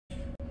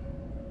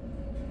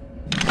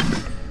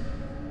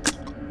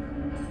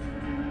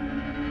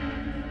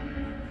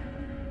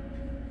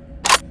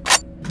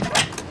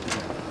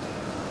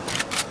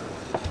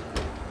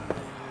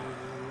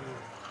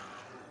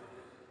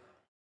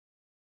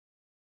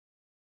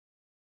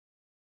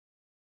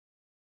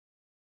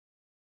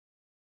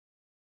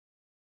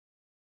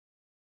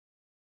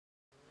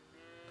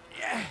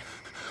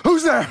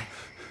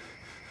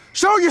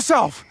Show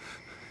yourself!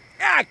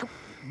 Ah,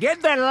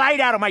 get the light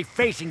out of my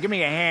face and give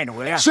me a hand,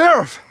 will ya?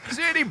 Sheriff!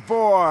 City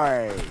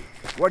boy!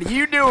 What are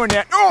you doing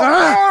there?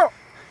 Oh!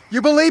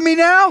 You believe me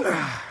now?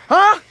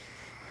 Huh?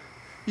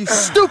 You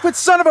stupid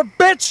son of a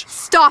bitch!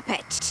 Stop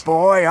it!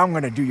 Boy, I'm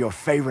gonna do you a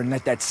favor and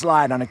let that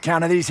slide on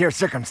account of these here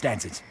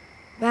circumstances.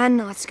 Ben,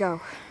 let's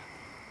go.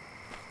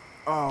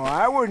 Oh,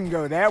 I wouldn't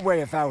go that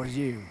way if I was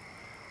you.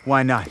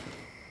 Why not?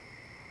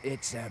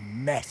 It's a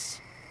mess.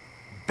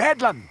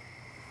 Bedlam!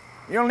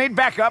 You'll need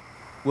backup.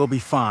 We'll be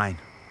fine.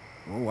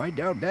 Oh, I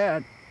doubt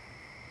that.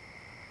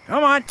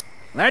 Come on,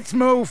 let's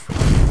move.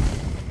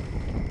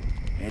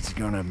 It's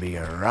gonna be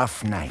a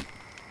rough night.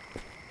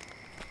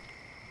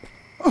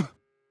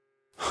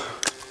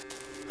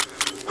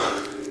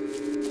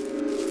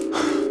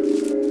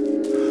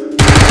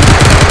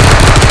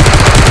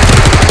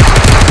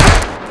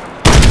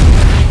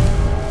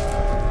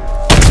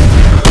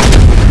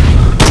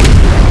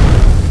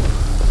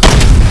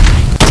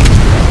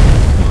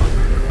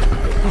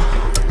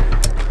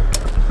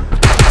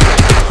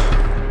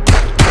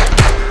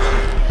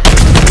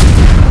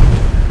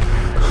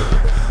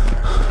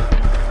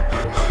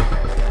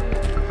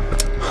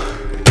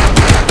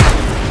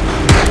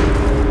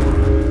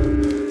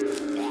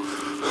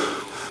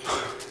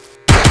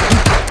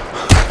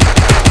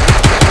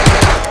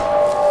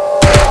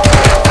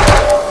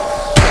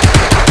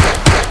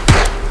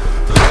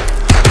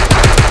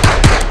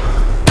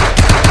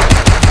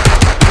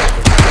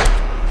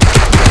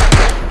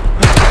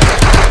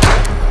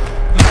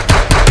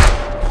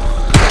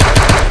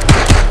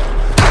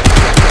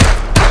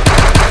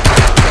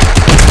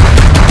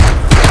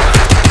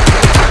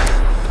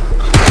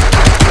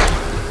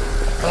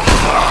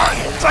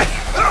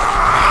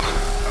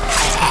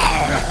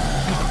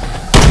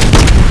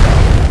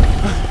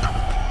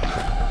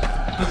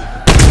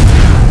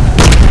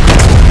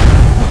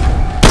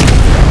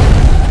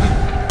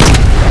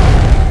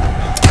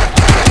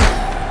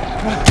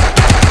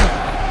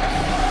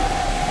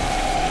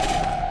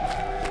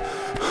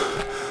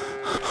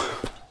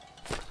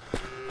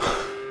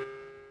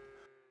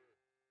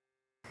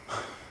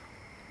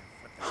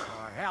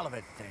 Hell of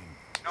a thing.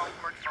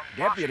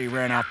 Deputy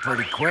ran off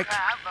pretty quick.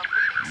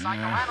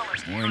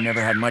 We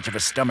never had much of a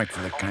stomach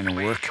for that kind of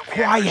work.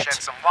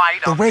 Quiet!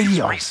 The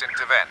radio! Recent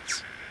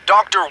events.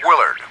 Dr.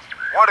 Willard,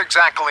 what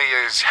exactly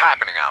is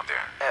happening out there?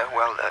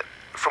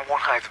 From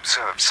what I've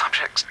observed,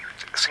 subjects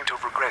seem to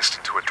have regressed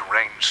into a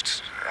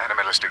deranged,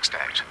 animalistic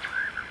state.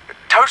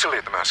 Totally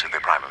at the mercy of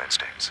their primal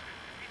instincts.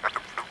 But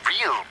the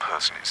real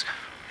person is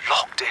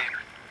locked in,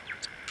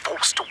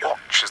 forced to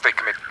watch as they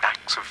commit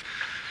acts of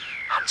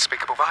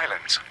unspeakable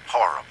violence.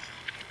 Horrible.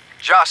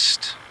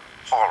 Just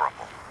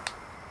horrible.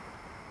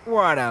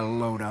 What a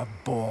load of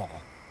bull.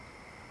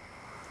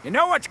 You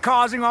know what's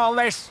causing all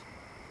this?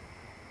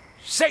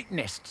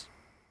 Satanists.